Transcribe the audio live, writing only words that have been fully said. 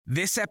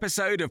This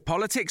episode of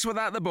Politics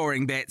Without the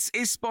Boring Bits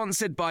is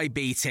sponsored by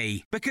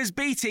BT, because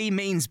BT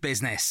means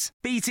business.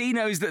 BT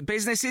knows that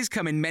businesses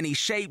come in many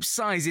shapes,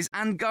 sizes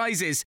and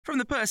guises, from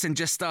the person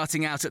just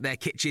starting out at their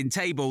kitchen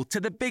table to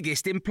the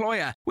biggest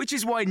employer, which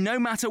is why no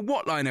matter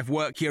what line of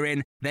work you're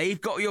in,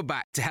 they've got your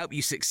back to help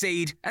you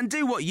succeed and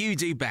do what you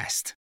do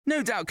best.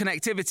 No doubt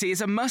connectivity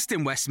is a must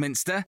in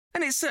Westminster,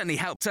 and it certainly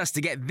helped us to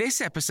get this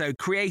episode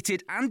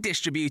created and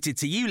distributed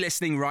to you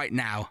listening right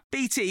now.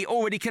 BT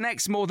already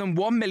connects more than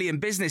 1 million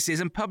businesses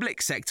and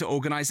public sector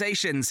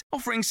organisations,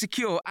 offering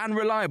secure and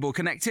reliable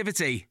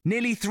connectivity.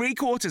 Nearly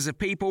 3/4 of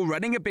people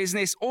running a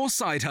business or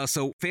side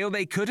hustle feel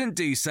they couldn't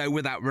do so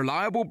without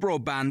reliable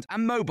broadband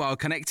and mobile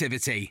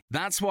connectivity.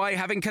 That's why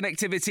having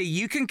connectivity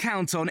you can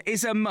count on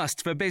is a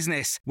must for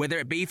business, whether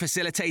it be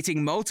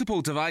facilitating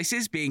multiple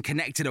devices being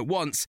connected at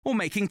once or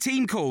making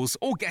team calls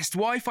or guest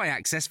Wi-Fi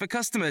access for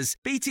customers.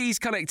 BT's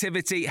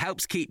connectivity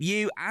helps keep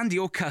you and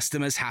your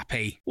customers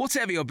happy.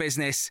 Whatever your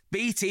business,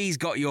 BT's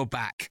got your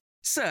back.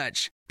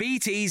 Search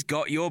BT's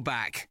got your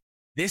back.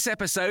 This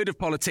episode of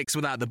Politics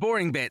Without the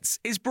Boring Bits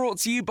is brought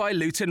to you by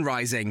Luton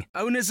Rising,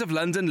 owners of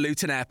London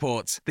Luton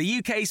Airport, the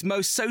UK's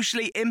most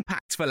socially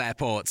impactful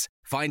airport.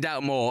 Find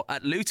out more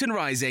at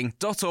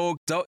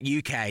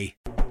lutonrising.org.uk.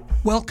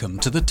 Welcome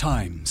to The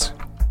Times.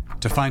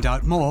 To find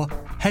out more,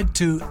 head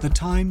to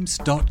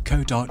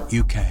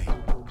thetimes.co.uk.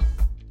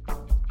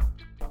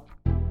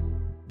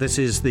 This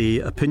is the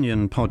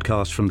opinion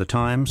podcast from The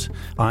Times.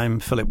 I'm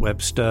Philip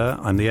Webster.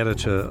 I'm the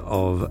editor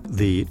of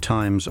The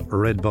Times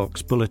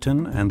Redbox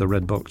Bulletin and the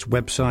Redbox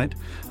website.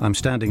 I'm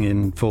standing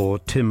in for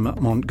Tim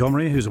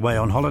Montgomery, who's away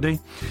on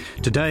holiday.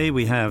 Today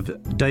we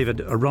have David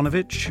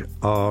Aronovich,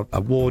 our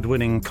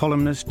award-winning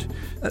columnist,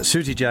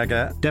 Suti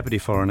Jaga, deputy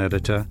foreign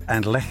editor,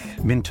 and Lech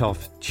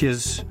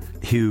Mintoff-Chiz,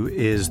 who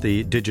is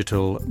the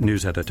digital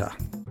news editor.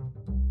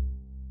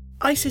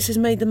 ISIS has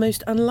made the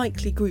most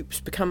unlikely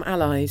groups become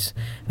allies.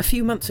 A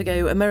few months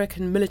ago,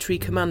 American military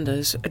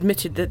commanders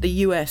admitted that the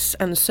US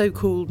and the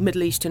so-called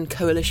Middle Eastern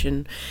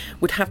coalition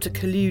would have to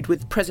collude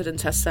with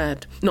President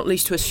Assad, not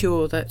least to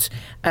assure that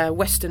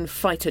Western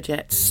fighter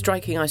jets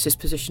striking ISIS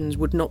positions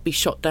would not be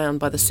shot down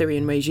by the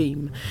Syrian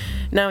regime.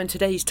 Now, in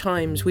today's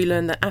Times, we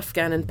learn that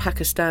Afghan and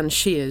Pakistan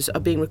Shias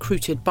are being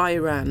recruited by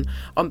Iran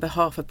on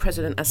behalf of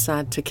President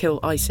Assad to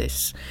kill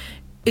ISIS.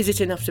 Is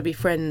it enough to be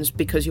friends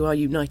because you are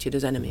united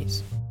as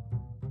enemies?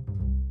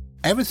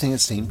 Everything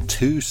has seemed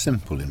too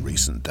simple in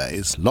recent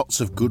days.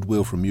 Lots of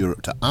goodwill from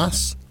Europe to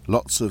us,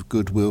 lots of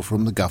goodwill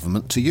from the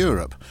government to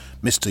Europe.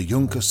 Mr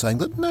Juncker saying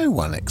that no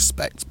one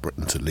expects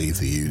Britain to leave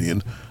the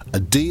Union.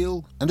 A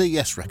deal and a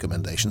yes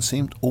recommendation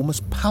seemed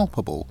almost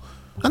palpable.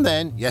 And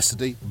then,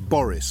 yesterday,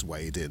 Boris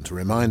weighed in to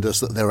remind us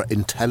that there are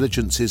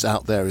intelligences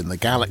out there in the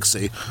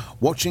galaxy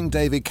watching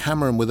David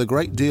Cameron with a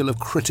great deal of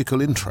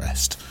critical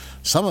interest.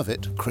 Some of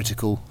it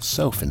critical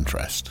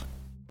self-interest.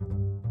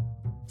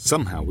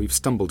 Somehow we've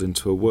stumbled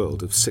into a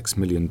world of $6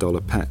 million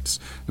pets.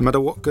 No matter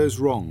what goes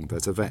wrong,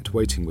 there's a vet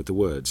waiting with the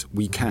words,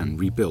 "We can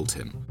rebuild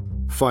him."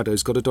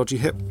 Fido's got a dodgy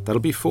hip.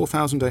 That'll be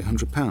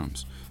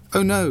 £4,800.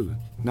 Oh no,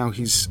 now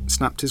he's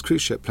snapped his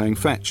cruise ship playing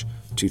fetch.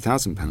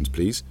 £2,000,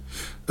 please.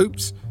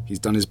 Oops, he's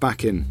done his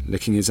back in,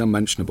 licking his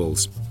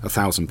unmentionables.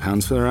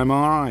 £1,000 for their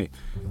MRI.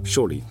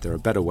 Surely there are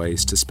better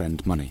ways to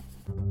spend money.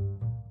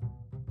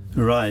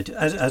 Right.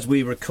 As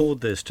we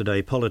record this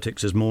today,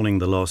 politics is mourning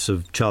the loss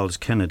of Charles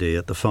Kennedy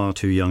at the far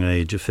too young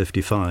age of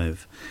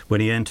 55.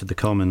 When he entered the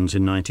Commons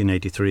in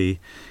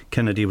 1983,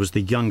 Kennedy was the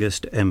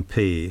youngest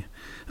MP.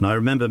 And I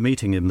remember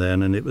meeting him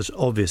then, and it was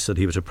obvious that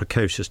he was a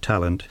precocious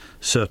talent,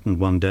 certain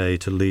one day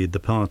to lead the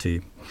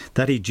party.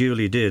 That he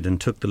duly did, and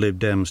took the Lib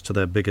Dems to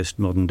their biggest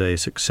modern-day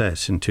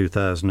success in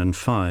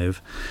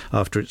 2005,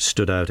 after it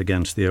stood out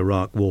against the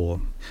Iraq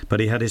War. But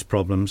he had his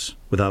problems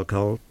with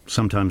alcohol,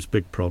 sometimes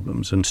big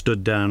problems, and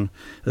stood down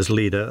as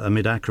leader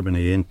amid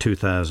acrimony in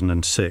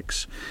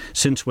 2006,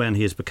 since when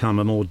he has become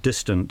a more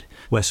distant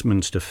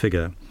Westminster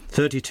figure.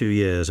 32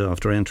 years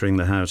after entering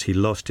the House, he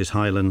lost his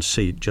Highland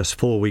seat just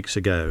 4 weeks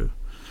ago.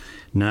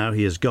 Now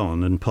he is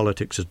gone, and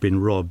politics has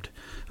been robbed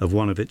of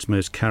one of its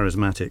most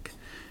charismatic,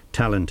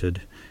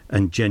 talented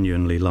and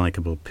genuinely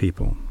likeable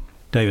people.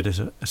 David, it's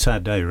a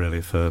sad day,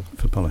 really, for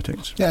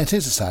politics. Yeah, it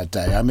is a sad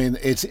day. I mean,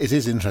 it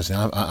is interesting.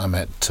 I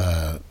met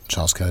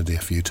Charles Kennedy a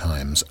few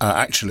times,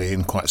 actually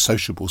in quite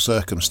sociable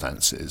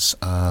circumstances,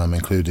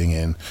 including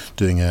in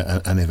doing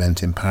an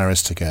event in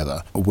Paris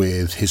together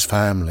with his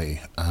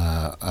family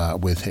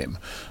with him.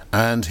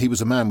 And he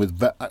was a man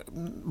with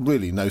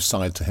really no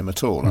side to him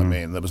at all. I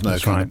mean, there was no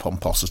kind of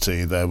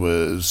pomposity. There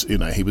was,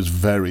 he was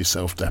very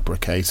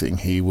self-deprecating.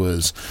 He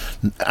was,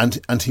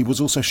 and he was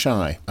also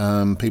shy.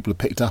 People have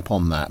picked up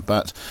on that.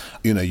 But,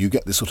 you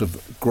get this sort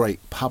of great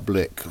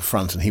public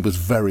front, and he was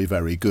very,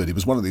 very good. He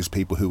was one of these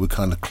people who would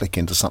kind of click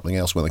into something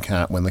else when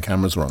the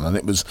cameras were on, and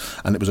it was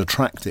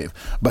attractive.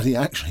 But he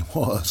actually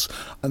was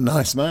a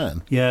nice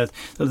man. Yeah,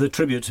 the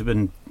tributes have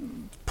been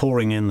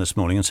pouring in this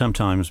morning, and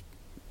sometimes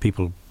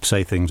people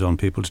say things on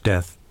people's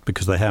death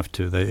because they have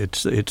to.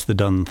 It's the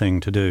done thing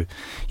to do.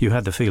 You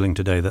had the feeling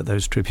today that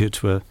those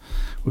tributes were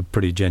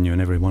pretty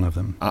genuine, every one of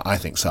them. I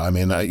think so. I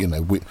mean,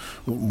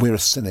 we're a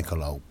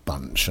cynical old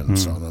bunch and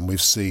so on, and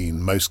we've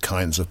seen most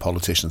kinds of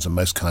politicians and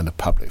most kind of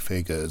public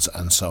figures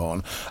and so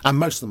on, and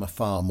most of them are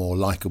far more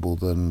likeable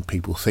than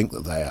people think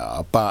that they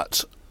are,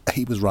 but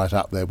he was right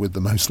up there with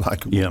the most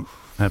likeable. Yeah,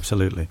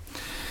 absolutely.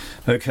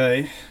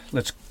 OK,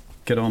 let's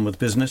get on with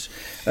business.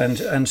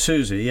 And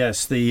Susie,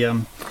 yes,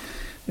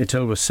 it's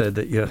always said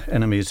that your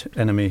enemy's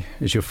enemy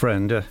is your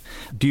friend.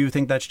 Do you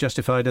think that's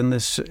justified in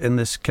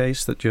this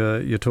case that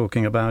you're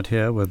talking about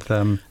here with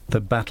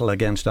the battle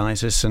against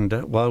ISIS? And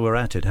while we're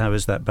at it, how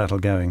is that battle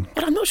going?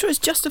 Well, I'm not sure it's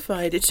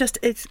justified. It's just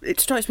it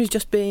strikes me as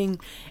just being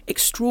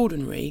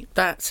extraordinary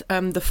that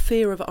the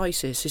fear of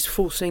ISIS is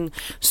forcing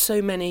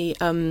so many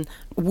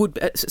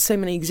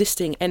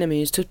existing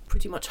enemies to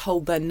pretty much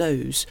hold their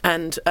nose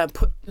and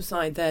put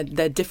aside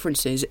their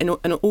differences in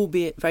an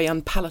albeit very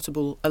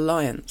unpalatable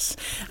alliance,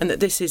 and that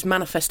this is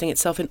manifesting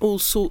itself in all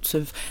sorts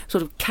of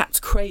sort of cat's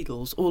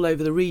cradles all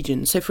over the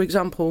region. So, for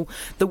example,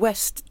 the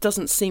West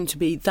doesn't seem to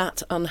be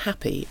that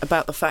unhappy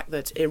about the fact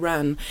that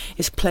Iran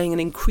is playing an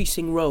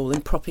increasing role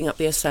in propping up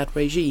the Assad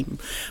regime,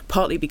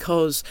 partly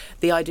because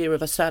the idea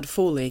of Assad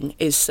falling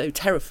is so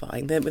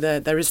terrifying.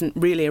 There isn't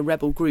really a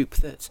rebel group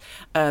that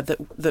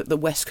the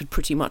West could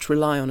pretty much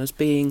rely on as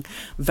being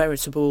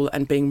veritable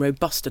and being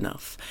robust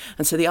enough.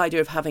 And so the idea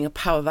of having a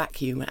power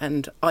vacuum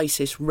and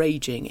ISIS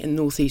raging in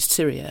northeast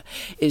Syria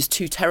is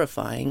too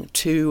terrifying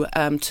to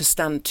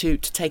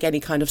take any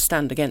kind of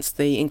stand against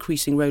the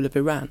increasing role of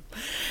Iran.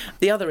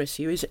 The other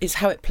issue is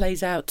how it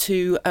plays out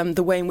to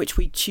the way in which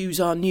we choose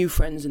our new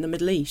friends in the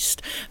Middle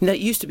East. And it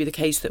used to be the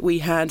case that we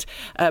had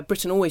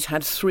Britain always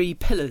had three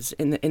pillars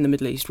in the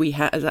Middle East. We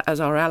had as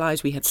our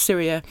allies, we had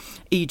Syria,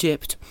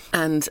 Egypt,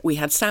 and we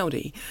had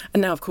Saudi.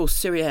 And now, of course,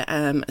 Syria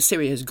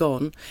is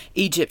gone.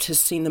 Egypt has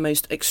seen the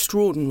most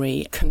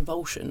extraordinary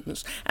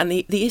convulsions, and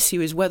the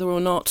issue is whether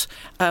or not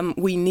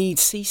we need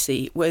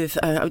Sisi. With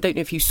I don't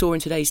know if you saw in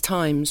today's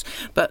Times,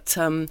 but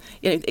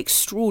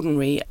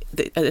extraordinary.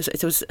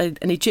 It was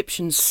an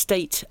Egyptian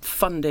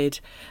state-funded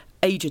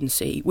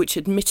agency which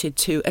admitted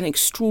to an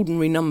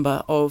extraordinary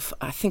number of,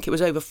 I think it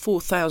was over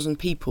 4,000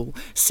 people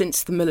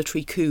since the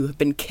military coup have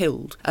been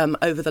killed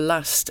over the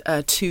last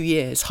 2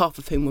 years, half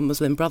of whom were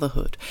Muslim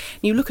Brotherhood.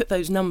 And you look at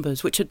those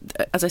numbers, which,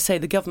 as I say,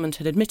 the government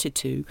had admitted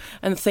to,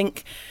 and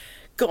think,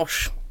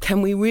 gosh,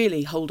 can we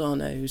really hold our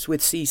nose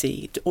with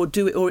Sisi,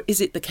 or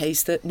is it the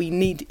case that we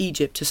need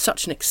Egypt to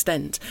such an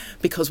extent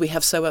because we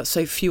have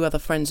so few other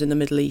friends in the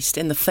Middle East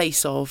in the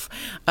face of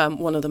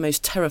one of the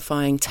most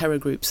terrifying terror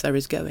groups there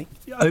is going?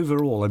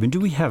 Overall, I mean, do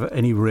we have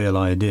any real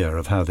idea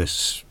of how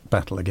this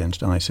battle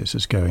against ISIS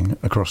is going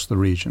across the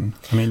region?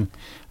 I mean,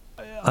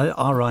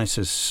 are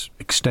ISIS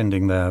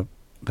extending their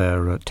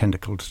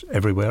tentacles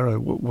everywhere?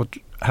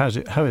 How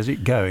is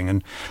it going?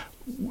 And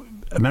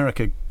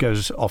America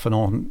goes off and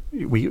on.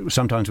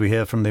 Sometimes we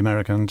hear from the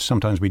Americans,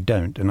 sometimes we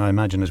don't. And I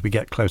imagine as we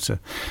get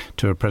closer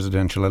to a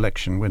presidential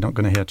election, we're not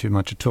going to hear too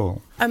much at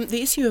all.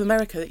 The issue of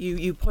America that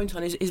you point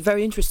on is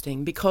very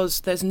interesting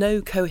because there's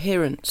no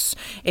coherence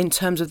in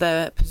terms of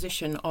their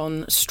position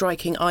on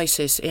striking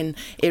ISIS in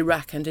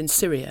Iraq and in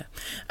Syria.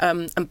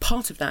 And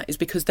part of that is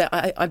because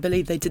I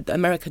believe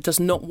America does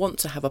not want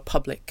to have a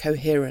public,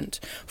 coherent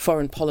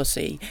foreign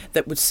policy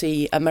that would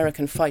see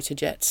American fighter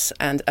jets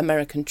and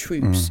American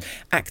troops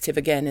active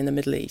again in the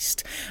Middle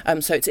East.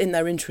 So it's in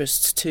their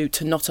interests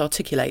to not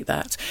articulate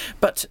that.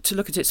 But to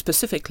look at it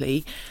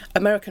specifically,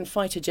 American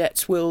fighter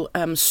jets will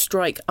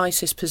strike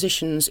ISIS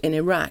positions in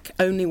Iraq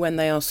only when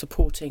they are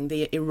supporting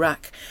the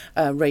Iraq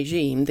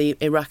regime, the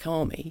Iraq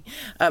army.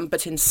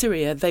 But in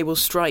Syria, they will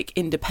strike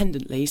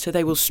independently, so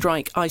they will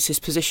strike ISIS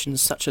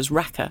positions such as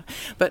Raqqa.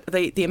 But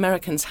the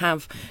Americans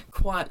have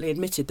quietly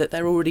admitted that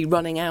they're already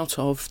running out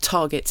of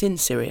targets in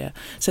Syria.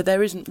 So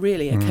there isn't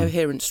really a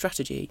coherent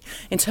strategy.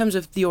 In terms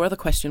of your other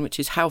question, which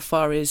is how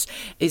far is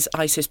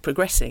ISIS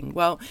progressing?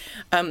 Well,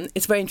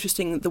 it's very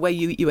interesting the way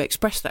you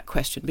express that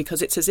question,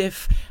 because it's as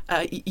if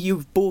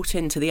you've bought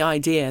into the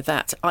idea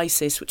that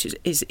ISIS, which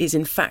is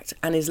in fact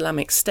an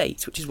Islamic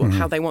State, which is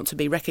how they want to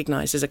be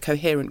recognised as a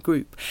coherent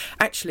group.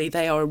 Actually,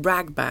 they are a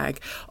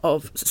ragbag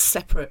of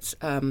separate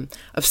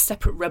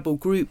rebel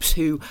groups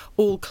who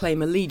all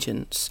claim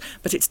allegiance,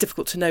 but it's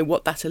difficult to know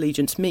what that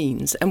allegiance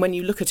means. And when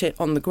you look at it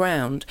on the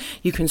ground,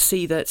 you can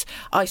see that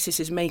ISIS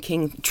is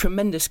making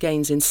tremendous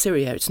gains in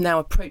Syria. It's now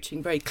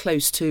approaching very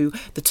close to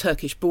the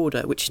Turkish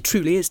border, which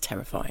truly is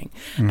terrifying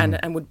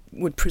and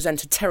would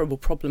present a terrible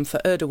problem for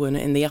Erdogan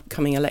in the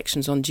upcoming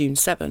elections on June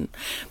 7.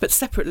 But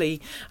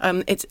separately,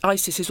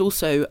 ISIS is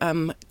also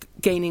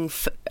gaining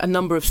a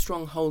number of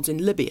strongholds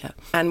in Libya.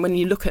 And when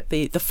you look at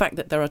the fact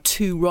that there are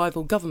two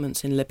rival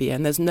governments in Libya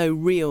and there's no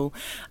real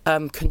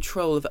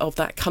control of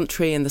that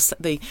country, and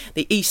the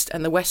east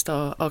and the west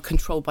are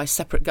controlled by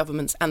separate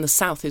governments, and the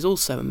south is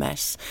also a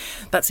mess,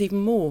 that's even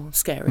more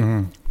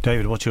scary.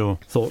 David, what's your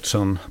thoughts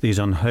on these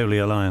unholy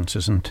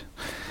alliances, and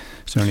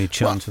is there any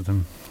chance of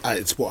them?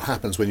 it's what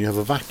happens when you have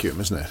a vacuum,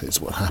 isn't it? It's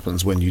what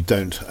happens when you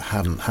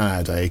haven't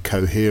had a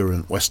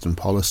coherent Western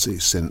policy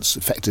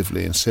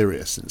effectively in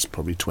Syria since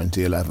probably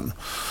 2011,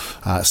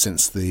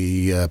 since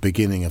the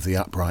beginning of the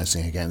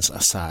uprising against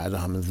Assad.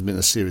 There's been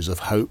a series of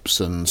hopes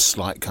and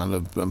slight kind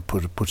of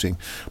putting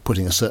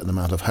a certain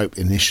amount of hope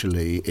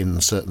initially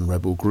in certain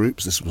rebel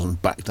groups. This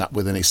wasn't backed up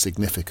with any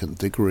significant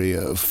degree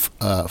of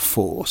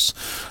force.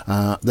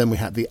 Then we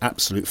had the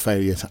absolute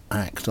failure to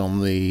act on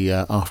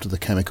after the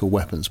chemical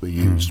weapons were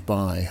used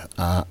by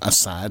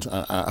Assad,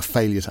 a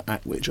failure to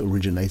act which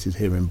originated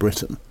here in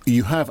Britain.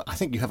 I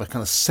think you have a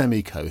kind of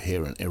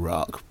semi-coherent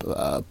Iraq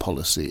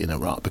policy in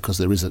Iraq, because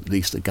there is at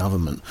least a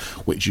government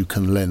which you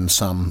can lend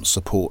some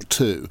support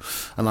to.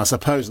 And I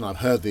suppose, and I've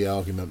heard the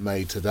argument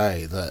made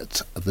today,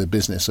 that the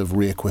business of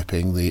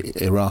re-equipping the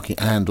Iraqi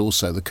and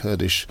also the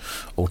Kurdish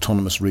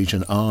autonomous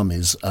region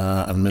armies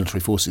and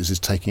military forces is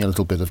taking a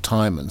little bit of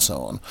time and so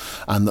on,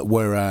 and that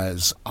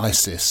whereas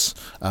ISIS,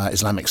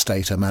 Islamic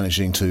State, are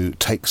managing to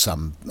take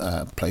some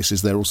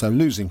places, they're also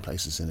losing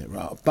places in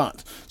Iraq.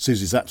 But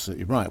Susie's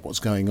absolutely right. What's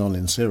going on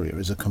in Syria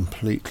is a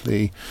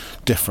completely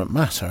different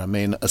matter. I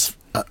mean,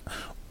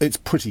 it's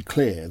pretty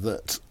clear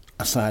that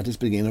Assad is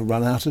beginning to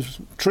run out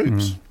of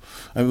troops.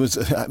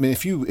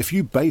 If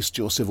you based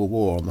your civil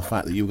war on the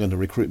fact that you were going to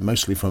recruit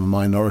mostly from a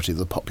minority of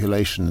the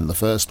population in the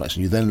first place,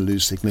 and you then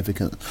lose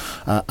significant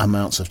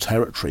amounts of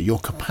territory,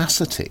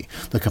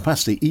 the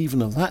capacity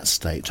even of that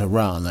state to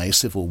run a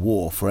civil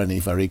war for any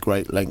very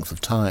great length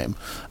of time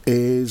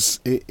is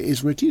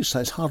reduced. So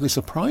it's hardly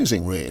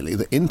surprising, really,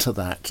 that into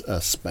that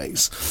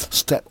space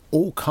step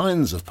all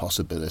kinds of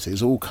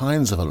possibilities, all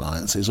kinds of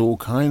alliances, all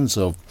kinds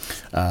of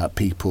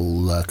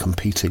people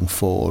competing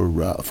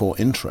for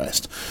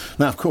interest.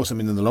 Now, of course,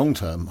 in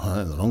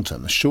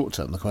the short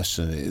term, the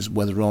question is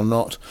whether or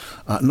not,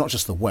 not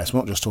just the West, we're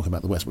not just talking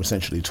about the West, we're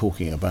essentially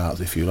talking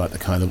about, if you like, the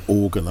kind of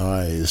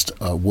organised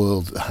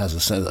world that has a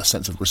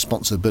sense of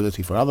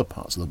responsibility for other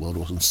parts of the world,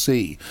 or can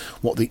see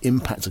what the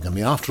impacts are going to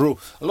be. After all,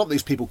 a lot of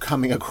these people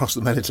coming across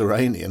the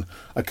Mediterranean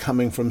are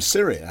coming from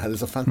Syria.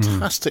 There's a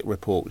fantastic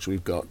report which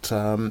we've got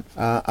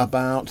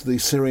about the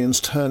Syrians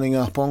turning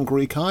up on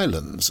Greek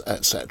islands,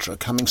 etc.,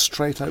 coming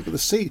straight over the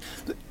sea.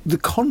 The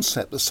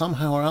concept that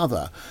somehow or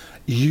other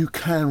you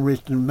can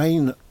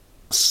remain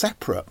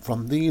separate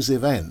from these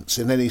events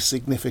in any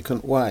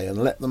significant way and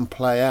let them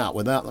play out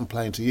without them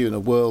playing to you in a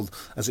world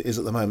as it is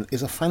at the moment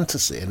is a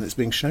fantasy, and it's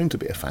being shown to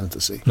be a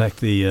fantasy. Like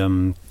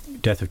the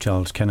death of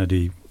Charles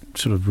Kennedy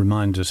sort of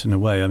reminds us in a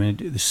way. I mean,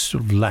 this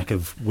sort of lack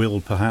of will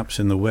perhaps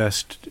in the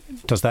West,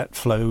 does that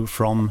flow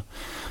from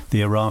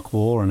the Iraq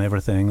War and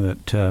everything,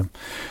 that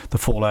the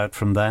fallout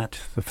from that,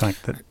 the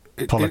fact that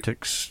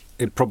politics...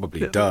 It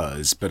probably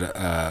does, but...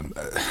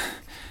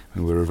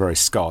 we're a very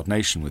scarred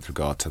nation with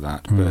regard to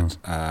that, but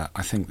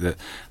I think that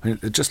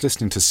just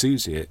listening to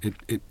Susie,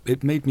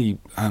 it made me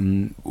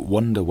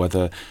wonder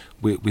whether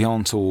we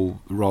aren't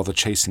all rather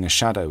chasing a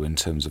shadow in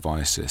terms of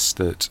ISIS,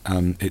 that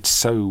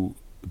it's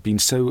been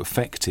so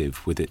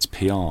effective with its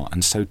PR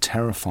and so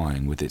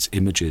terrifying with its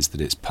images that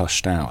it's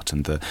pushed out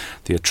and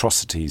the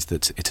atrocities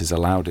that it has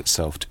allowed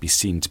itself to be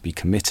seen to be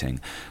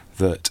committing,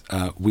 that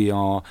we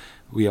are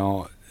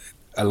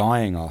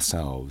allying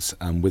ourselves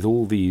with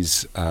all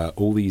these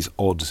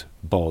odd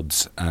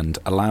bods and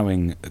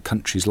allowing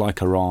countries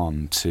like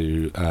Iran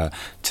to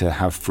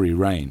have free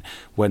reign,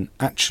 when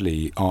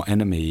actually our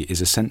enemy is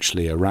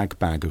essentially a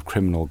ragbag of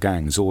criminal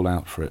gangs all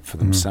out for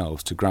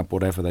themselves to grab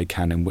whatever they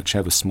can in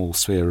whichever small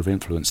sphere of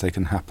influence they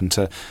can happen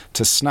to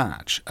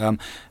snatch.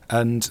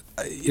 And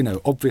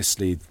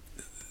obviously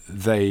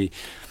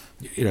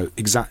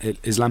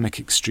Islamic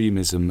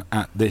extremism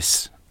at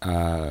this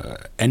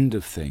end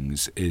of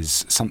things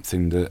is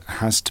something that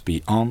has to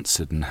be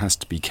answered and has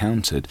to be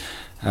countered,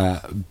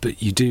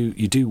 but you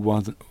do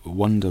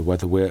wonder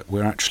whether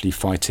we're actually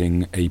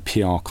fighting a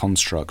PR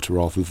construct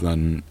rather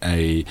than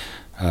a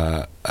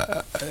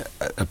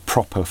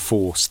proper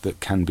force that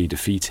can be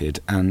defeated,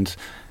 and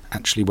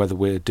actually whether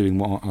we're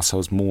doing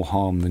ourselves more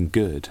harm than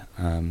good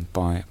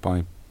by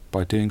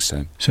doing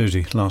so.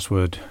 Susie, last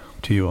word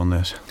to you on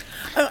this.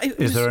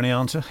 Is there any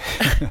answer?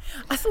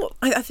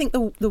 I think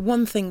the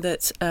one thing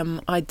that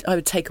I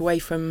would take away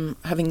from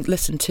having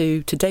listened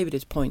to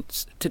David's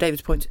points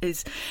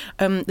is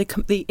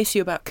the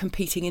issue about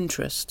competing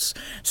interests.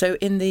 So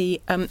in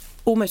the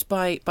almost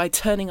by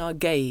turning our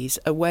gaze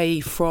away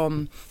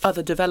from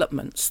other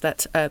developments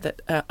that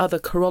other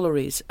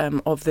corollaries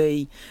of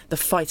the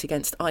fight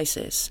against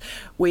ISIS,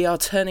 we are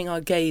turning our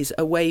gaze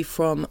away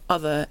from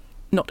other,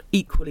 not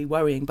equally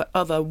worrying, but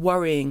other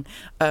worrying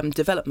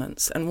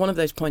developments. And one of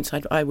those points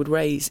I would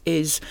raise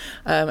is,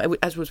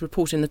 as was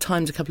reported in the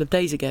Times a couple of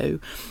days ago,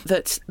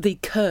 that the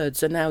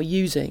Kurds are now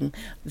using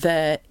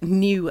their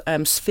new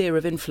sphere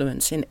of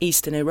influence in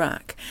eastern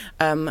Iraq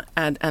and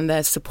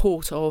their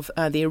support of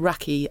the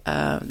Iraqi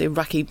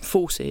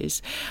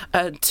forces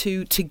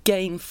to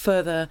gain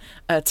further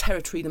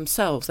territory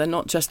themselves. They're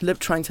not just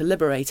trying to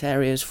liberate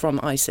areas from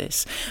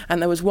ISIS.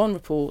 And there was one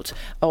report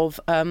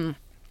of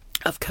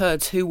of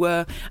Kurds who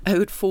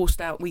had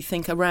forced out, we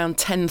think, around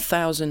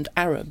 10,000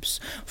 Arabs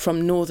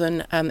from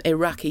northern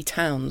Iraqi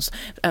towns,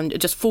 and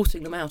just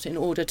forcing them out in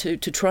order to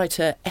try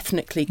to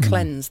ethnically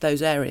cleanse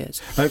those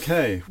areas.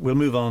 OK, we'll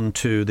move on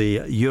to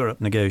the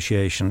Europe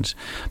negotiations.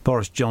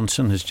 Boris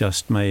Johnson has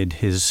just made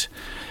his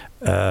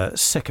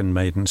second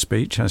maiden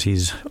speech as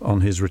he's on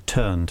his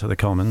return to the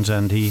Commons,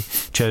 and he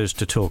chose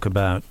to talk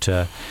about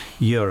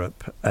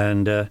Europe.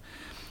 And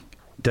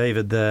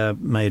David there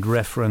made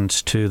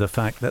reference to the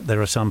fact that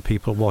there are some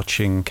people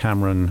watching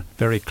Cameron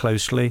very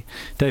closely.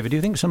 David, do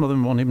you think some of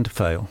them want him to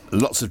fail?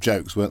 Lots of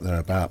jokes, weren't there,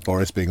 about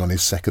Boris being on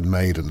his second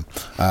maiden,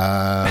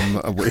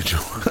 which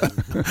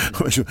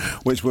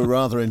were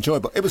rather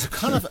enjoyable. It was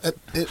kind of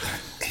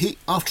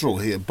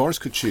Boris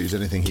could choose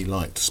anything he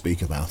liked to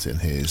speak about in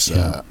his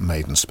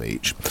maiden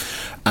speech,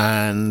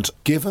 and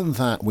given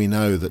that we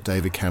know that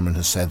David Cameron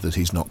has said that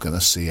he's not going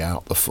to see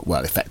out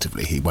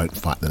effectively he won't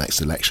fight the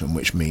next election,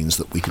 which means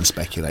that we can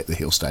speculate that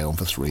he'll stay on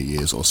for 3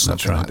 years or something.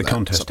 That's right. Like the that,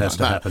 contest has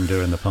to happen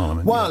during the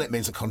Parliament. Well, it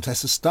means the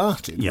contest has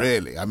started,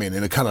 really. I mean,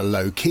 in a kind of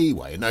low-key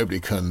way.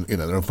 Nobody can,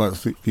 there are a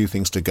few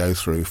things to go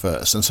through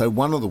first. And so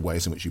one of the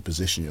ways in which you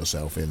position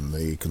yourself in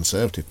the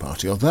Conservative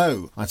Party,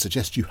 although I'd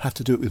suggest you have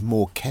to do it with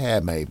more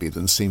care, maybe,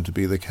 than seemed to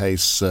be the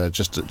case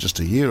just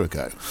a year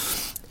ago,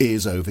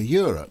 is over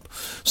Europe.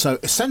 So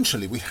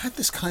essentially we had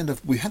this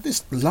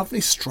lovely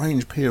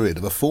strange period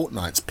of a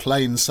fortnight's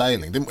plain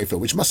sailing, didn't we, Phil,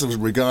 which must have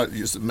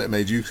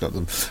made you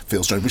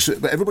feel strange,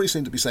 but everybody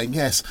seemed to be saying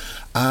yes,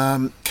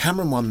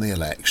 Cameron won the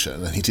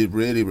election and he did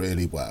really,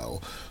 really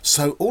well,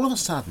 so all of a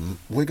sudden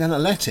we're going to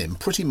let him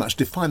pretty much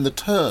define the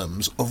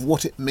terms of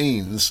what it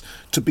means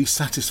to be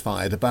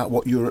satisfied about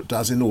what Europe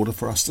does in order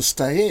for us to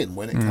stay in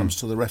when it comes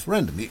to the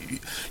referendum.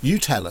 You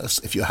tell us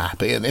if you're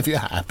happy, and if you're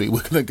happy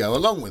we're going to go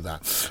along with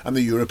that. And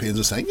the Europeans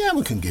are saying,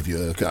 we can give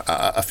you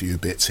a few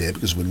bits here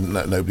because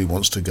nobody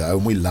wants to go,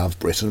 and we love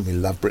Britain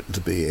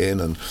to be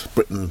in, and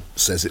Britain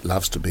says it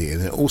loves to be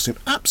in. It all seemed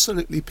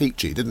absolutely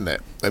peachy, didn't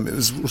it? I mean, it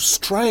was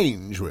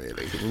strange,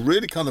 really. It was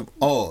really kind of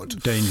odd.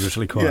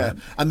 Dangerously quiet.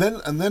 Yeah. And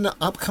then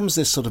up comes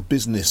this sort of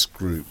business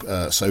group,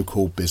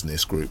 so-called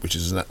business group, which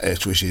is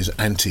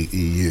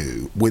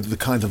anti-EU, with the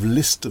kind of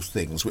list of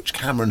things which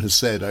Cameron has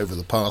said over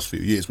the past few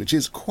years, which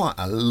is quite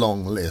a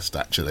long list,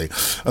 actually,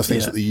 of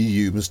things that the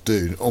EU must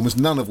do, almost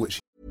none of which.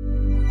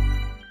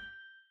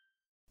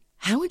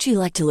 How would you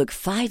like to look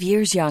 5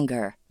 years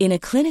younger? In a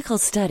clinical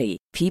study,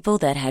 people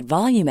that had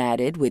volume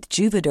added with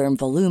Juvederm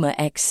Voluma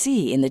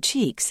XC in the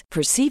cheeks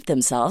perceived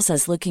themselves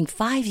as looking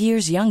 5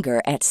 years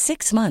younger at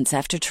 6 months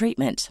after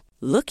treatment.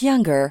 Look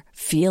younger,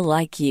 feel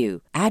like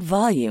you. Add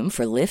volume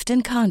for lift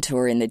and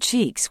contour in the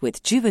cheeks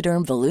with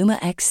Juvederm Voluma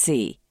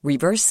XC.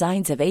 Reverse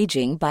signs of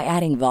aging by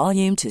adding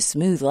volume to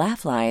smooth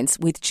laugh lines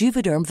with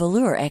Juvederm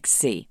Volure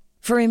XC.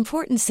 For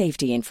important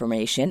safety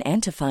information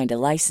and to find a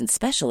licensed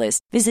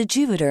specialist, visit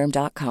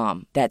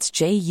Juvederm.com. That's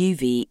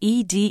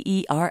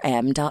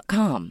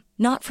JUVEDERM.com.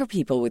 Not for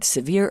people with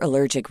severe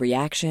allergic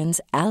reactions,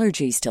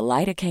 allergies to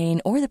lidocaine,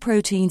 or the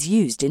proteins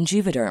used in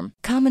Juvederm.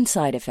 Common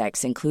side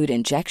effects include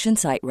injection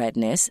site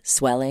redness,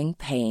 swelling,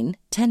 pain,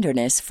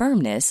 tenderness,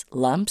 firmness,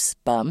 lumps,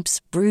 bumps,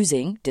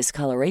 bruising,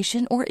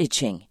 discoloration, or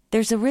itching.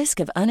 There's a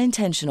risk of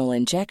unintentional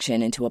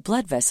injection into a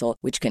blood vessel,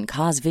 which can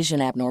cause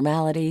vision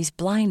abnormalities,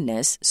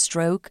 blindness,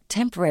 stroke,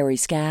 temporary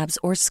scabs,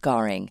 or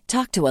scarring.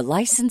 Talk to a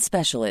licensed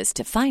specialist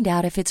to find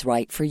out if it's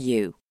right for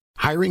you.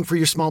 Hiring for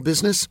your small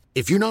business?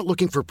 If you're not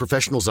looking for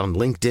professionals on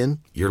LinkedIn,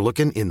 you're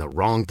looking in the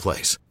wrong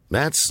place.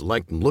 That's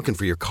like looking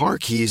for your car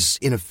keys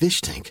in a fish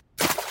tank.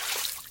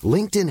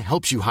 LinkedIn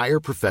helps you hire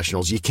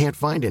professionals you can't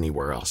find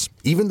anywhere else,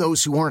 even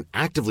those who aren't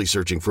actively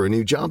searching for a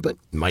new job but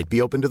might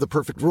be open to the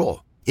perfect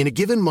role. In a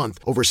given month,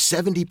 over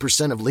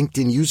 70% of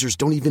LinkedIn users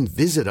don't even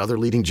visit other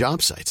leading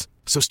job sites.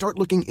 So start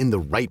looking in the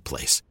right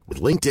place.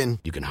 With LinkedIn,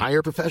 you can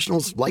hire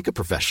professionals like a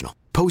professional.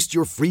 Post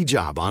your free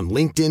job on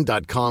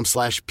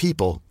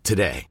linkedin.com/people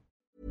today.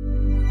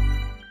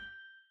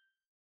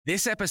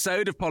 This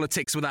episode of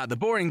Politics Without the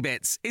Boring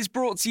Bits is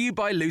brought to you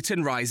by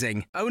Luton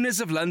Rising,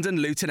 owners of London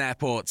Luton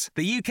Airport,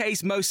 the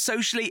UK's most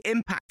socially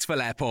impactful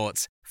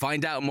airport.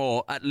 Find out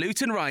more at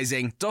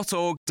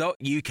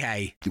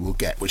lutonrising.org.uk. You will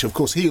get, which of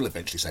course he'll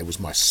eventually say was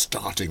my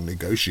starting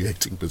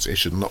negotiating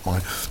position, not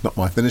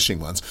my finishing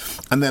ones.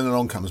 And then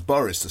along comes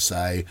Boris to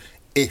say,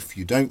 if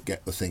you don't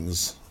get the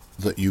things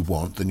that you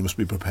want, then you must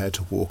be prepared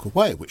to walk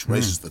away, which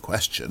raises the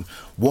question,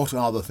 what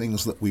are the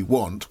things that we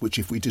want, which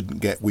if we didn't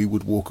get, we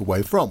would walk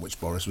away from, which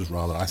Boris was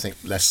rather, I think,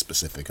 less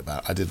specific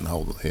about. I didn't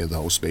hear the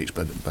whole speech,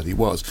 but he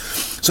was.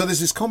 So there's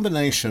this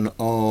combination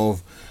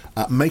of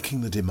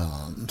making the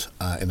demand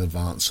in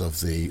advance of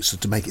so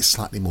to make it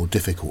slightly more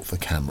difficult for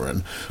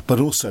Cameron, but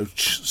also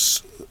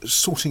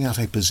sorting out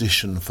a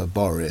position for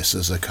Boris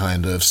as a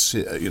kind of,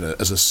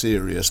 as a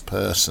serious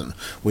person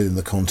within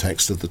the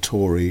context of the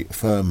Tory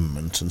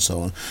firmament and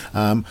so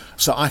on.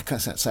 So I can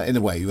say, in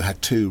a way, you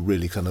had two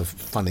really kind of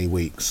funny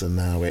weeks, and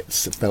now it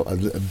felt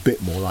a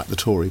bit more like the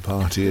Tory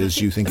party as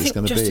you think it's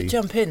going to be. Just to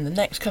jump in, the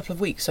next couple of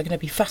weeks are going to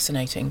be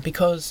fascinating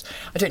because,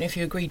 I don't know if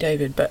you agree,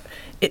 David, but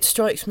it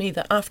strikes me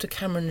that after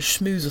Cameron's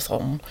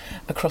schmoozathon,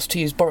 across, to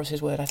use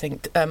Boris's word, I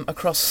think,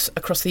 across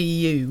the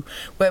EU,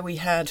 where we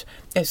had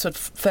a sort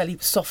of fairly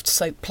soft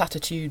soap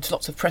platitudes,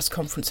 lots of press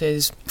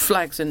conferences,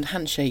 flags and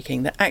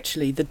handshaking, that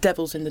actually the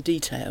devil's in the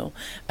detail,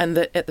 and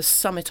that at the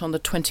summit on the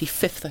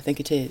 25th, I think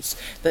it is,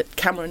 that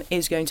Cameron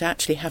is going to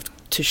actually have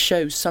to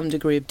show some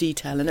degree of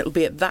detail, and it'll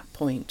be at that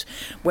point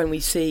when we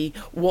see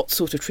what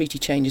sort of treaty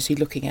change is he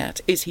looking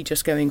at. Is he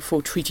just going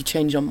for treaty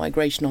change on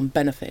migration, on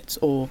benefits,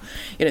 or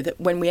that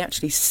when we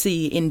actually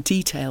see in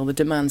detail the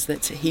demands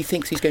that he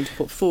thinks he's going to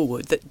put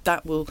forward,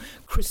 that will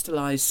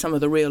crystallise some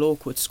of the real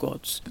awkward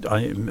squads.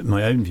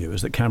 My own view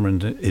is that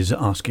Cameron is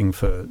asking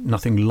for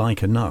nothing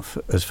like enough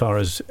as far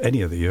as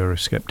any of the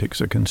Eurosceptics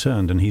are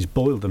concerned, and he's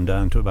boiled them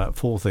down to about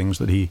 4 things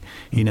that he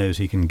knows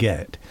he can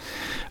get.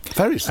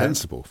 Very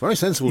sensible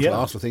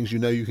to ask for things you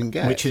know you can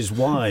get. Which is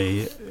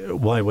why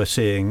we're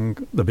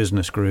seeing the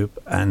business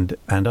group and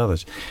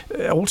others.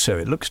 Also,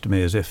 it looks to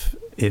me as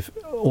if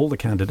all the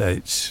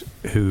candidates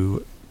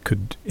who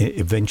could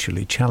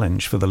eventually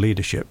challenge for the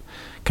leadership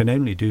can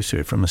only do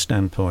so from a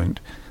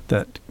standpoint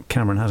that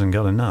Cameron hasn't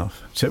got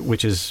enough. So,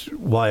 which is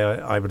why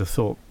I would have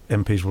thought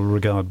MPs will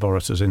regard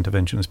Boris's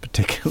intervention as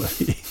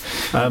particularly.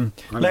 On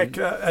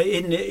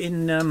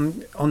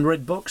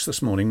Red Box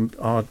this morning,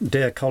 our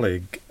dear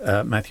colleague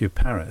Matthew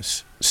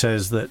Parris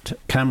says that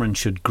Cameron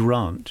should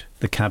grant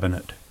the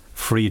Cabinet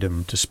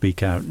freedom to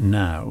speak out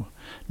now,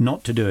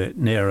 not to do it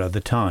nearer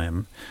the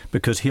time,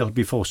 because he'll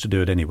be forced to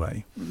do it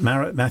anyway.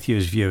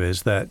 Matthew's view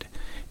is that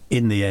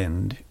in the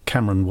end,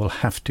 Cameron will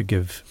have to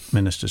give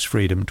ministers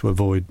freedom to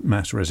avoid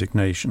mass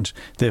resignations.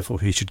 Therefore,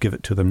 he should give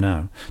it to them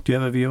now. Do you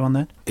have a view on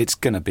that? It's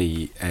going to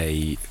be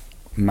a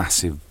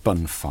massive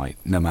bun fight,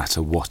 no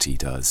matter what he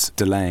does.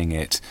 Delaying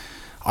it,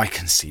 I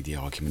can see the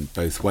argument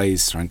both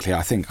ways. Frankly,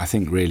 I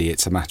think really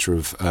it's a matter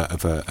of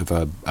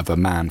a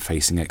man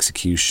facing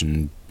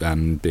execution,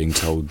 being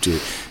told, do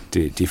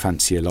you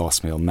fancy your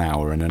last meal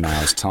now or in an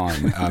hour's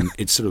time?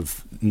 It's sort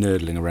of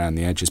nerdling around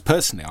the edges.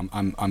 Personally,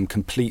 I'm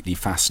completely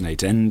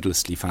fascinated,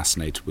 endlessly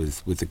fascinated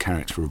with the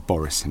character of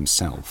Boris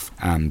himself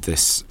and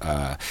these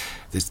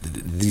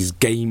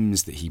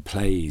games that he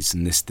plays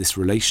and this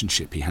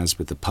relationship he has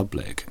with the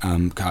public.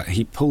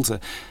 He pulls a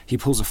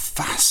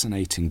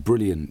fascinating,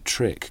 brilliant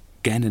trick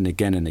again and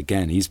again and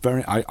again. He's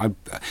very. I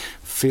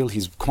feel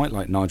he's quite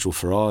like Nigel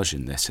Farage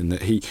in this, in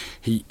that he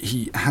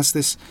has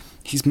this.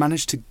 He's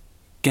managed to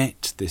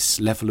get this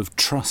level of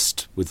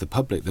trust with the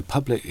public. The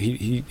public.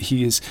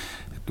 He is,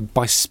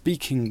 by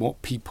speaking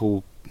what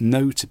people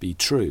know to be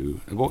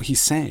true. What he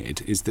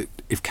said is that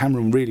if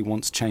Cameron really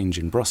wants change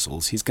in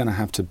Brussels, he's going to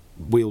have to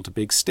wield a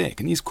big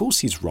stick. And of course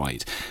he's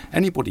right.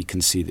 Anybody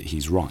can see that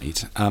he's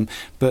right.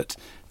 But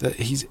that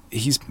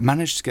he's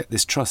managed to get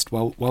this trust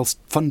whilst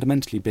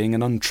fundamentally being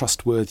an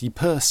untrustworthy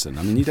person.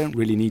 I mean, you don't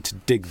really need to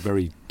dig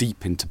very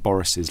deep into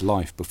Boris's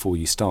life before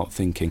you start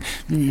thinking,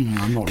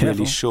 I'm not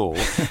really sure.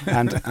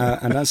 And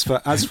as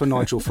for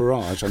Nigel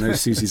Farage, I know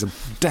Susie's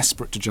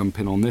desperate to jump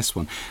in on this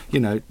one.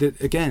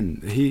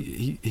 Again,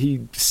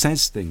 he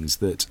says things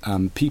that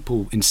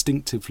people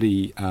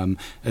instinctively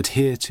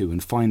adhere to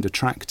and find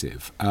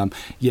attractive.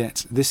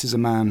 Yet this is a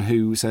man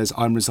who says,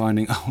 I'm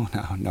resigning. Oh,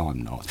 no,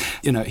 I'm not.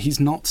 He's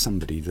not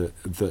somebody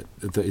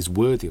that is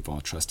worthy of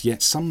our trust,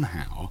 yet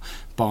somehow,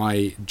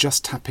 by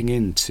just tapping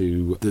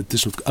into the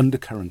sort of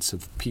undercurrents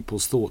of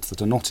people's thoughts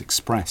that are not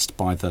expressed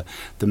by the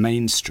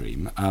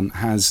mainstream,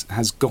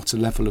 has got a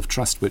level of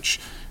trust which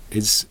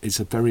is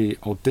a very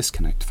odd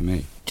disconnect for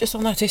me. Just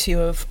on that issue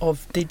of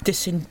the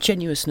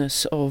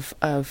disingenuousness of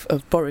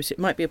Boris, it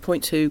might be a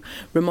point to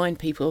remind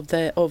people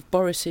of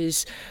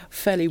Boris's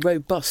fairly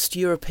robust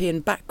European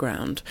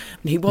background.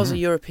 He was a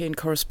European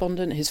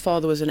correspondent. His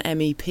father was an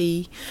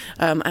MEP,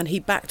 and he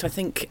backed, I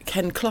think,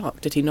 Ken Clarke,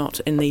 did he not,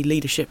 in the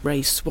leadership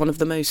race? One of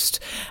the most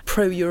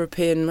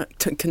pro-European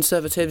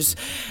Conservatives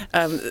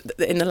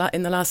in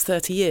the last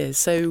 30 years.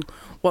 So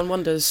one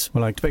wonders.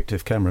 Well, I expect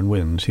if Cameron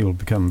wins, he will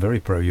become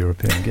very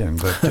pro-European again.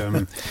 But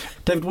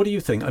David, what do you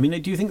think? I mean,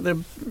 do you think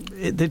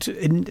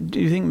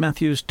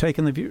Matthew's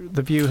taken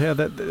the view here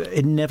that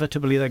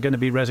inevitably there are going to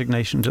be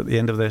resignations at the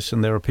end of this,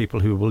 and there are people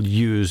who will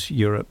use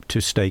Europe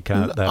to stake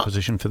out their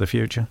position for the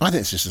future? I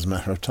think it's just a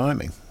matter of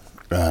timing.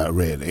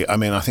 Really. I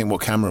mean, I think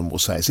what Cameron will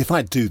say is, if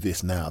I do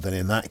this now, then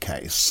in that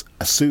case,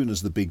 as soon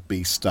as the big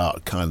beasts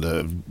start kind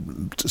of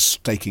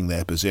staking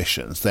their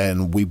positions,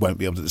 then we won't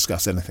be able to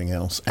discuss anything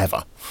else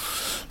ever.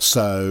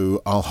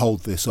 So I'll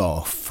hold this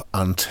off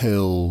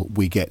until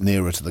we get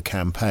nearer to the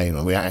campaign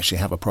and we actually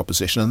have a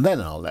proposition, and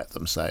then I'll let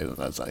them say,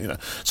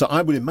 So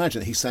I would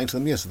imagine he's saying to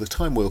them, yes, the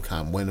time will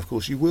come when, of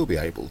course, you will be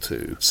able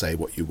to say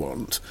what you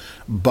want,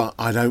 but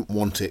I don't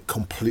want it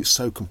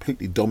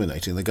completely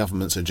dominating the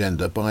government's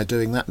agenda by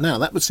doing that now.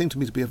 that would seem to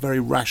me to be a very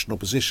rational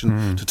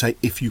position to take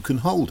if you can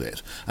hold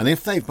it. And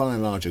if they've by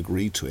and large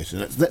agreed to it,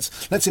 and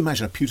let's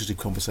imagine a putative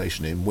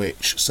conversation in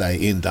which, say,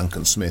 Ian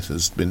Duncan Smith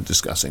has been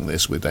discussing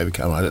this with David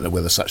Cameron. I don't know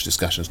whether such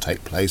discussions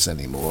take place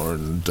anymore,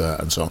 and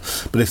so on.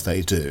 But if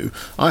they do,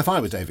 if I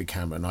were David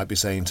Cameron, I'd be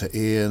saying to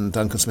Ian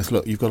Duncan Smith,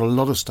 look, you've got a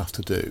lot of stuff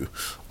to do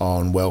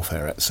on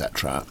welfare,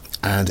 etc.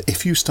 And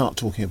if you start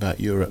talking about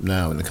Europe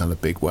now in a kind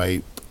of big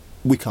way,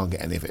 we can't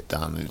get any of it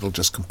done. It'll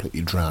just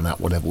completely drown out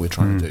whatever we're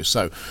trying to do.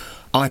 So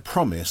I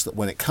promise that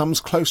when it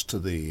comes close to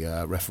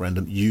the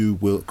referendum, you'll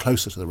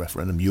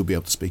be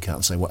able to speak out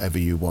and say whatever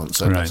you want.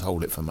 So let's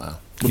hold it for now.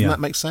 Wouldn't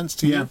that make sense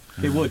to you? Yeah,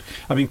 it would.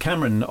 I mean,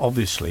 Cameron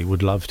obviously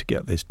would love to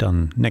get this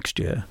done next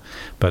year,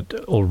 but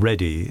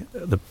already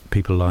the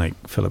people like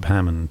Philip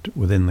Hammond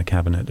within the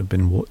cabinet have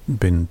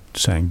been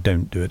saying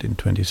don't do it in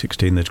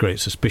 2016. There's great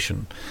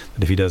suspicion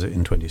that if he does it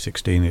in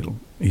 2016,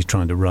 he's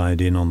trying to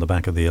ride in on the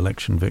back of the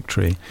election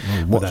victory.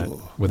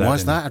 Why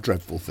is that a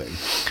dreadful thing?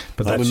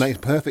 But that would make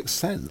perfect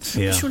sense.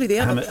 Yeah. Surely the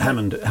other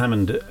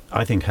Hammond.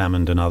 I think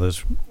Hammond and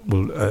others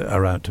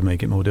are out to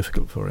make it more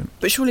difficult for him.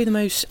 But surely the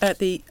most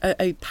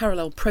a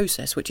parallel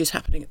process which is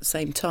happening at the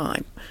same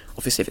time,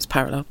 obviously if it's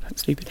parallel,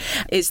 that's stupid,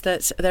 is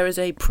that there is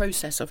a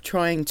process of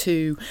trying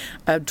to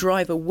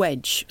drive a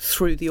wedge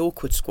through the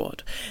awkward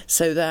squad,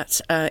 so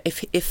that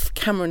if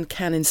Cameron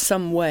can in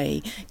some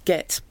way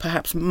get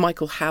perhaps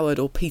Michael Howard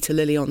or Peter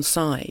Lilly on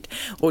side,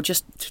 or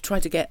just to try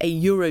to get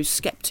a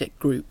Eurosceptic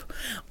group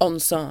on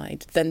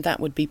side, then that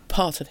would be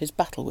part of his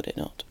battle, would it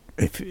not?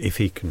 If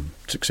he can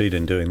succeed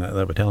in doing that,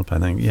 that would help, I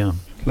think, yeah.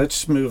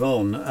 Let's move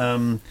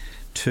on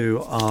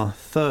to our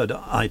third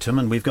item,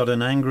 and we've got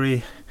an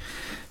angry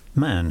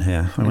man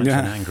here. I won't say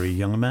an angry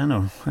young man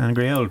or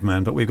angry old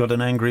man, but we've got an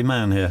angry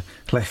man here.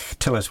 Lech,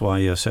 tell us why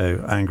you're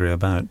so angry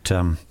about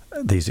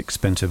these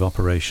expensive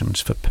operations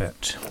for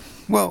pets.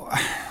 Well,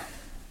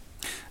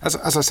 as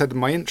I said in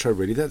my intro,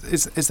 really,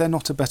 is there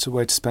not a better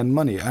way to spend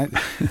money? I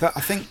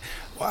think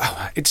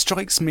it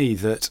strikes me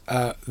that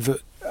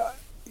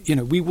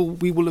we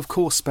will of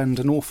course spend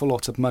an awful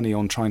lot of money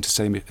on trying to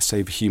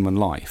save a human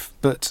life,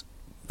 but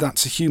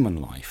that's a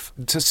human life.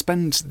 To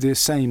spend the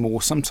same,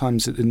 or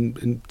sometimes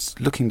in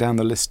looking down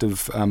the list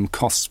of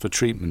costs for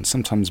treatment,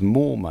 sometimes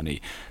more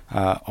money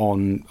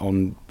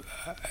on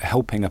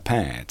helping a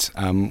pet,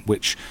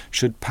 which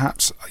should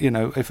perhaps,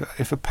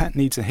 if a pet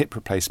needs a hip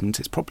replacement,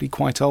 it's probably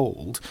quite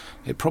old.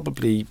 It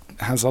probably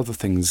has other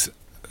things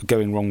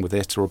going wrong with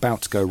it or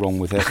about to go wrong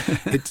with it.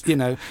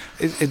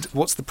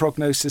 What's the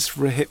prognosis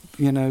for a hip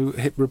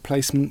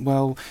replacement?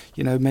 Well,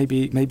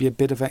 maybe a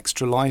bit of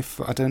extra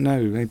life. I don't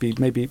know.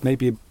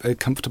 Maybe a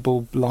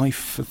comfortable life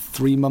for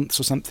 3 months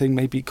or something.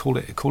 Maybe call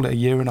it a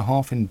year and a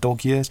half in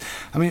dog years.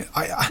 I mean,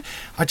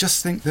 I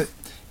just think that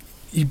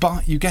you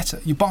buy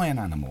an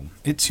animal.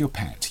 It's your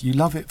pet. You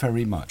love it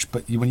very much.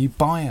 But when you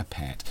buy a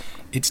pet,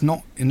 it's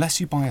not, unless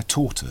you buy a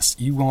tortoise,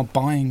 you are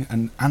buying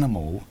an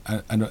animal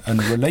and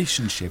a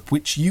relationship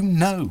which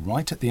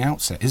right at the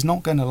outset is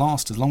not going to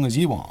last as long as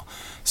you are.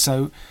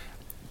 So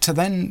to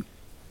then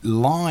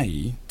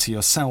lie to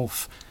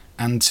yourself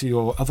and to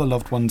your other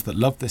loved ones that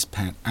love this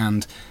pet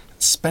and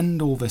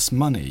spend all this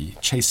money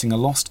chasing a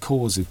lost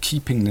cause of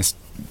keeping this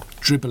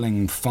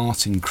dribbling,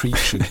 farting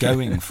creature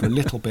going for a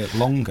little bit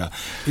longer,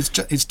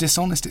 it's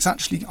dishonest. It's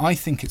actually, I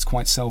think it's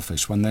quite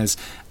selfish when there's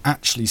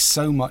actually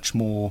so much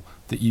more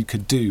that you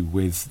could do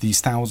with these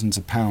thousands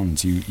of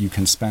pounds you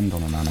can spend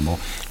on an animal.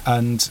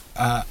 And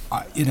I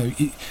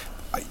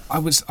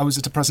was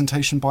at a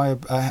presentation by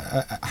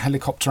a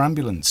helicopter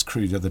ambulance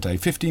crew the other day.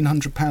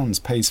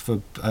 £1,500 pays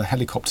for a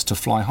helicopter to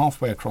fly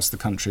halfway across the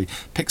country,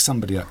 pick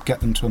somebody up,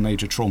 get them to a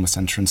major trauma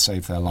centre and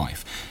save their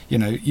life.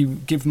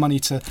 You give money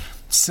to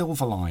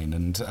Silverline,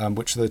 and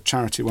which are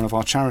one of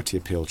our charity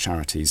appeal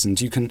charities, and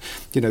you can,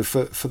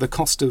 for the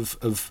cost of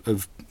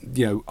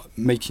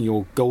making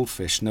your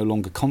goldfish no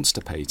longer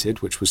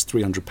constipated, which was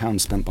 £300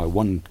 spent by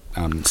one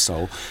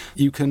soul,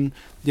 you can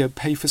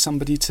pay for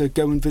somebody to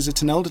go and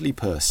visit an elderly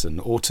person,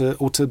 or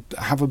to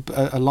have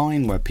a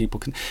line where people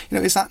can.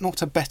 Is that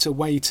not a better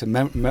way to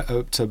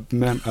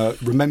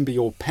remember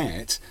your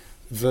pet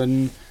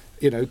than?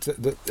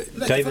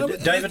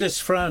 David is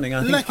frowning.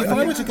 If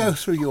I were to go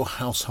through your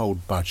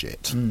household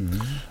budget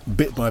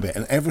bit by bit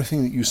and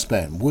everything that you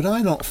spend, would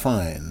I not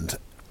find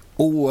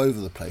all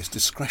over the place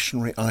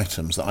discretionary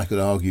items that I could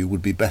argue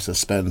would be better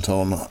spent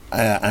on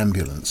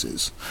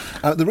ambulances?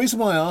 The reason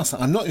why I ask that,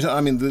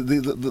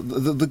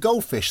 the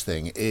goldfish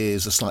thing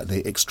is a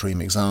slightly extreme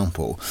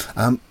example.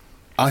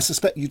 I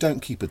suspect you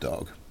don't keep a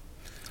dog.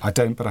 I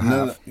don't, but I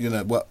have.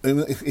 Well,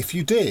 if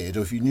you did,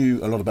 or if you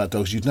knew a lot about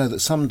dogs, you'd know that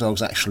some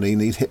dogs actually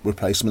need hip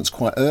replacements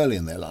quite early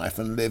in their life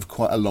and live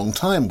quite a long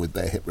time with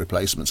their hip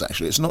replacements,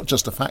 actually. It's not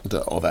just a factor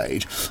of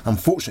age.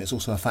 Unfortunately, it's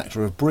also a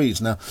factor of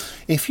breeds. Now,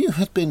 if you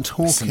had been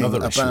talking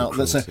about,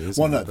 let's say,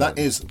 that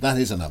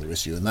is another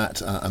issue, and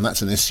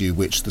that's an issue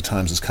which the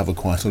Times has covered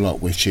quite a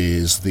lot, which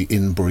is the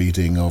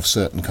inbreeding of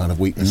certain kind of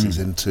weaknesses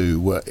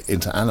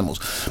into animals.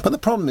 But the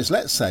problem is,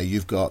 let's say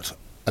you've got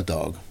a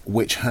dog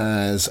which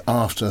has,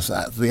 after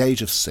at the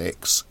age of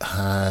 6,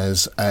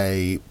 has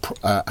a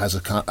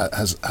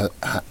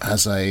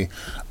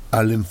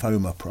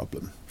lymphoma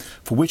problem,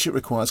 for which it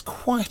requires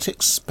quite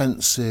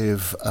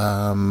expensive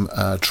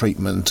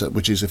treatment,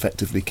 which is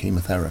effectively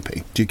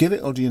chemotherapy. Do you give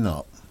it or do you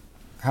not?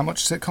 How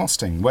much is it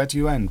costing? Where do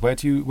you end?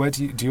 Do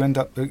you end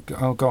up?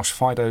 Oh gosh,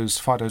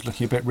 Fido's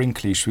looking a bit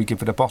wrinkly. Should we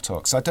give it a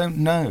Botox? I don't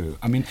know.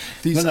 I mean,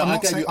 these. I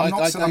gave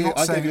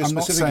you a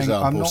specific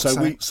example.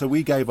 So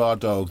we gave our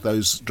dog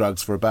those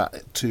drugs for about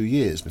 2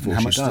 years before she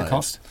died. How much did it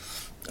cost?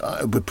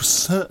 It would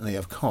certainly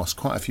have cost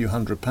quite a few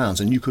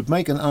 £100s, and you could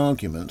make an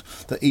argument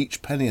that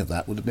each penny of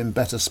that would have been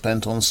better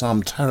spent on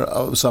some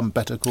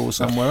better cause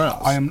somewhere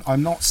else.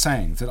 I'm not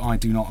saying that I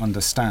do not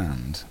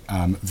understand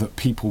that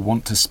people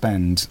want to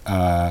spend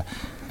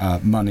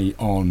money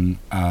on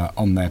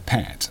their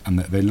pet and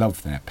that they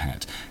love their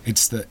pet.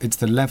 It's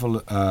the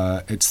level.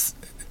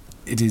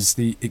 It is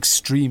the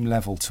extreme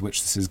level to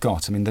which this has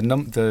got. I mean,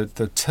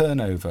 the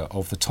turnover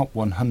of the top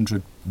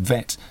 100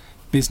 vet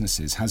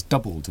businesses has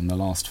doubled in the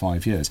last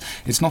 5 years.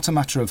 It's not a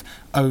matter of,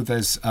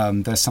 there's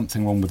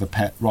something wrong with the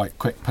pet, right,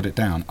 quick, put it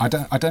down. I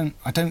don't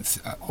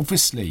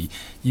obviously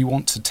you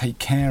want to take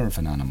care of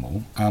an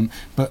animal,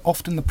 but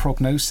often the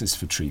prognosis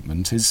for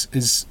treatment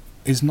is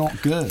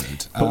not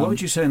good. But what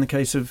would you say in the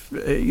case of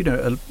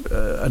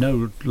an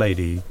old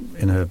lady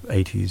in her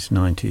 80s,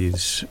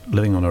 90s,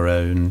 living on her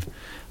own,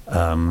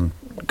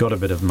 got a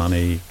bit of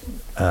money,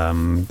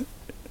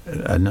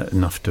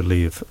 enough to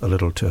leave a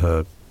little to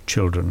her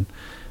children,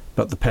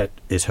 but the pet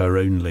is her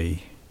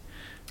only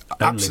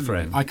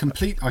friend. I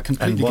completely get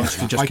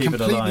that. I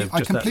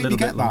completely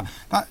get that.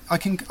 I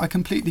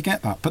completely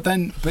get that. But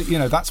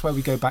that's where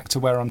we go back to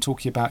where I'm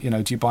talking about.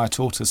 Do you buy a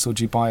tortoise or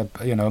do you buy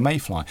a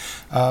mayfly?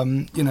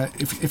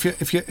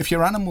 If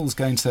your animal's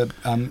going to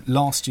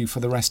last you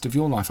for the rest of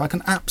your life, I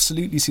can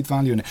absolutely see the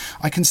value in it.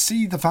 I can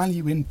see the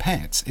value in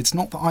pets. It's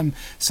not that I'm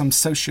some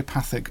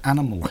sociopathic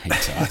animal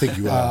hater. I think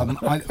you are.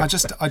 I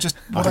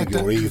think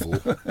you're evil.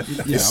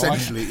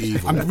 Essentially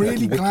evil. I'm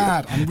really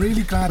glad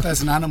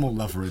there's an animal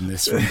lover in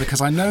this room, because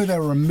I know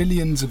there are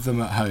millions of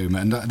them at home,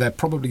 and they're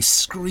probably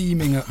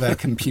screaming at their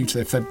computer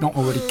if they've not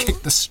already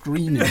kicked the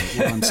screen in at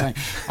what I'm saying.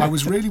 I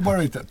was really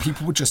worried that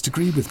people would just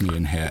agree with me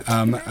in here,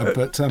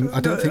 but I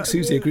don't think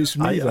Susie agrees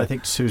with me either. I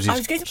think Susie. I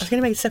was going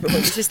to make a separate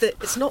point, which is that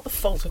it's not the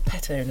fault of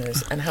pet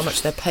owners and how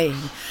much they're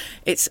paying.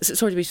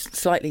 Sorry to be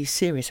slightly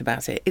serious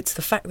about it. It's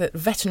the fact that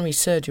veterinary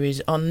surgeries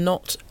are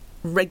not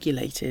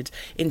regulated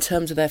in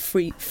terms of their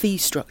fee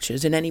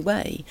structures in any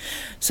way,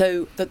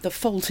 so that the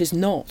fault is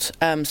not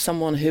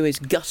someone who is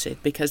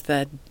gutted because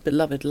their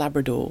beloved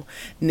Labrador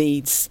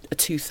needs a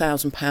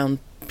 £2,000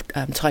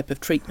 type of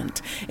treatment.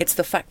 It's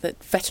the fact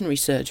that veterinary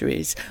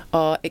surgeries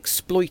are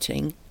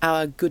exploiting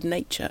our good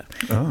nature.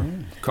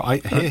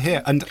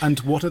 Here. And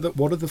what are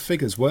the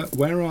figures?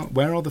 Where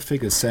are the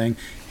figures saying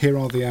here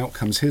are the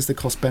outcomes? Here's the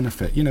cost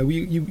benefit.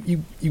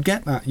 You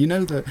get that. You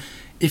know that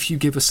if you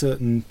give a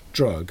certain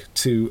drug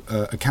to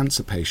a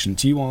cancer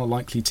patient, you are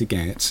likely to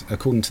get,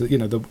 according to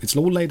it's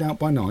all laid out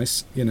by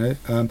NICE.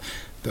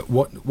 That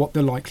what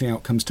the likely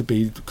outcomes to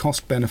be, the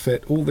cost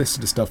benefit, all this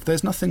sort of stuff.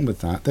 There's nothing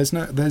with that.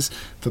 There's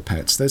for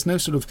pets. There's no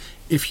sort of,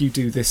 if you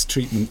do this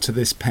treatment to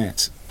this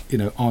pet,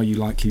 are you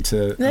likely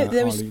to? No,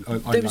 there is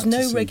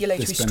no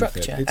regulatory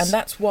structure, and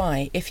that's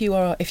why if you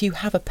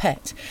have a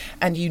pet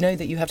and you know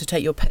that you have to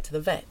take your pet to the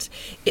vet,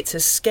 it's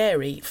as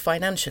scary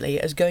financially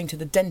as going to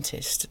the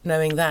dentist,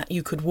 knowing that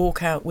you could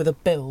walk out with a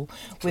bill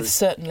with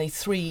certainly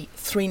three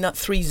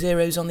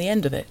zeros on the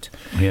end of it.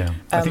 Yeah,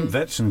 I think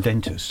vets and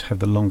dentists have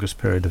the longest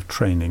period of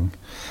training,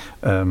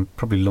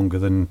 probably longer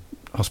than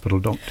hospital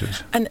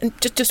doctors. And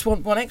just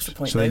one extra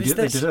point, so though,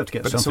 they deserve to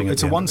get something.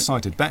 It's a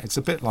one-sided bet. It's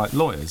a bit like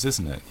lawyers,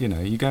 isn't it?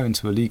 You go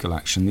into a legal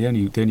action, the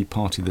only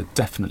party that's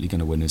definitely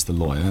going to win is the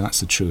lawyer.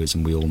 That's a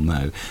truism we all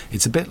know.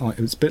 It's a bit like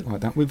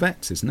that with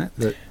vets, isn't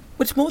it?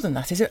 Well, it's more than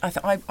that, is it?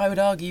 I would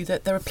argue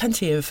that there are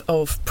plenty of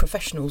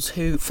professionals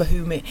for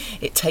whom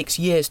it takes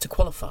years to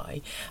qualify,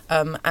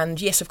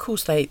 and yes, of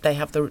course they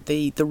have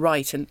the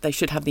right and they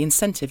should have the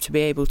incentive to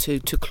be able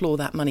to claw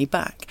that money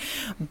back.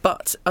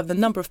 But of the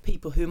number of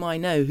people whom I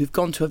know who've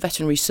gone to a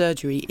veterinary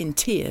surgery in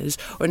tears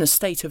or in a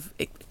state of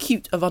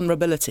acute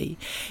vulnerability,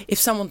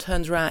 if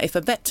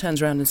a vet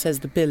turns around and says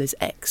the bill is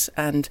X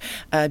and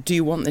do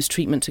you want this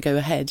treatment to go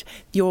ahead,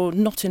 you're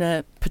not in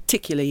a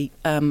particularly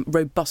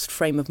robust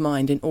frame of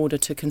mind in order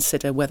to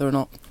consider whether or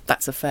not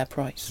that's a fair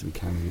price. We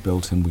can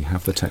rebuild him. We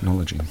have the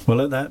technology. Well,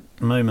 at that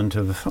moment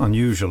of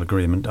unusual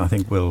agreement, I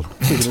think we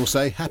can all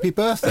say happy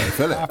birthday,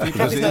 Philip. Happy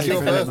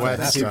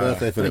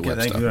birthday, Philip.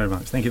 Thank you very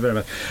much. Thank you very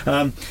much.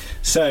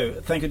 So,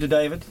 thank you to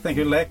David. Thank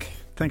you, Lek.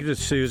 Thank you to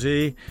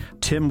Susie.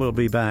 Tim will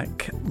be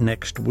back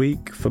next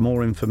week. For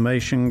more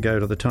information, go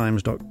to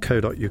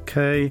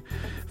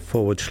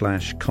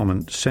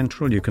thetimes.co.uk/comment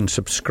central. You can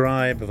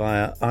subscribe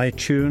via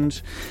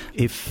iTunes.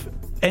 If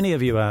any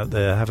of you out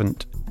there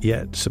haven't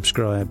yet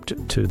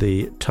subscribed to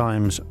the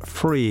Times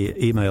free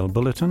email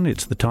bulletin,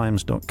 it's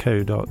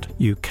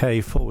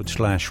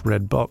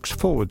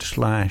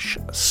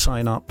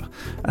thetimes.co.uk/redbox/sign up.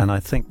 And I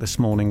think this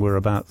morning we're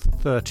about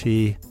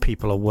 30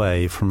 people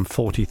away from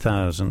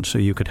 40,000, so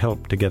you could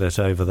help to get us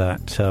over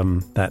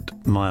that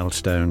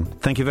milestone.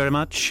 Thank you very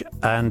much,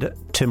 and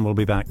Tim will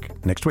be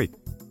back next week.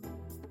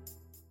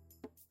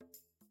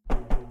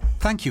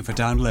 Thank you for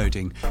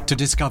downloading. To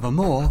discover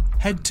more,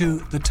 head to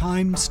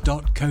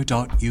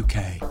thetimes.co.uk.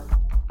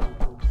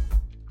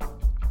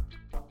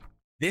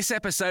 This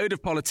episode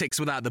of Politics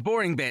Without the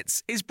Boring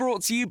Bits is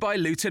brought to you by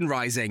Luton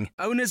Rising,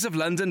 owners of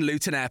London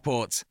Luton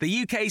Airport,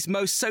 the UK's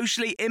most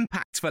socially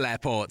impactful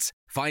airport.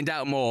 Find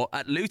out more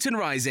at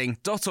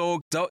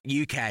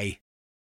lutonrising.org.uk.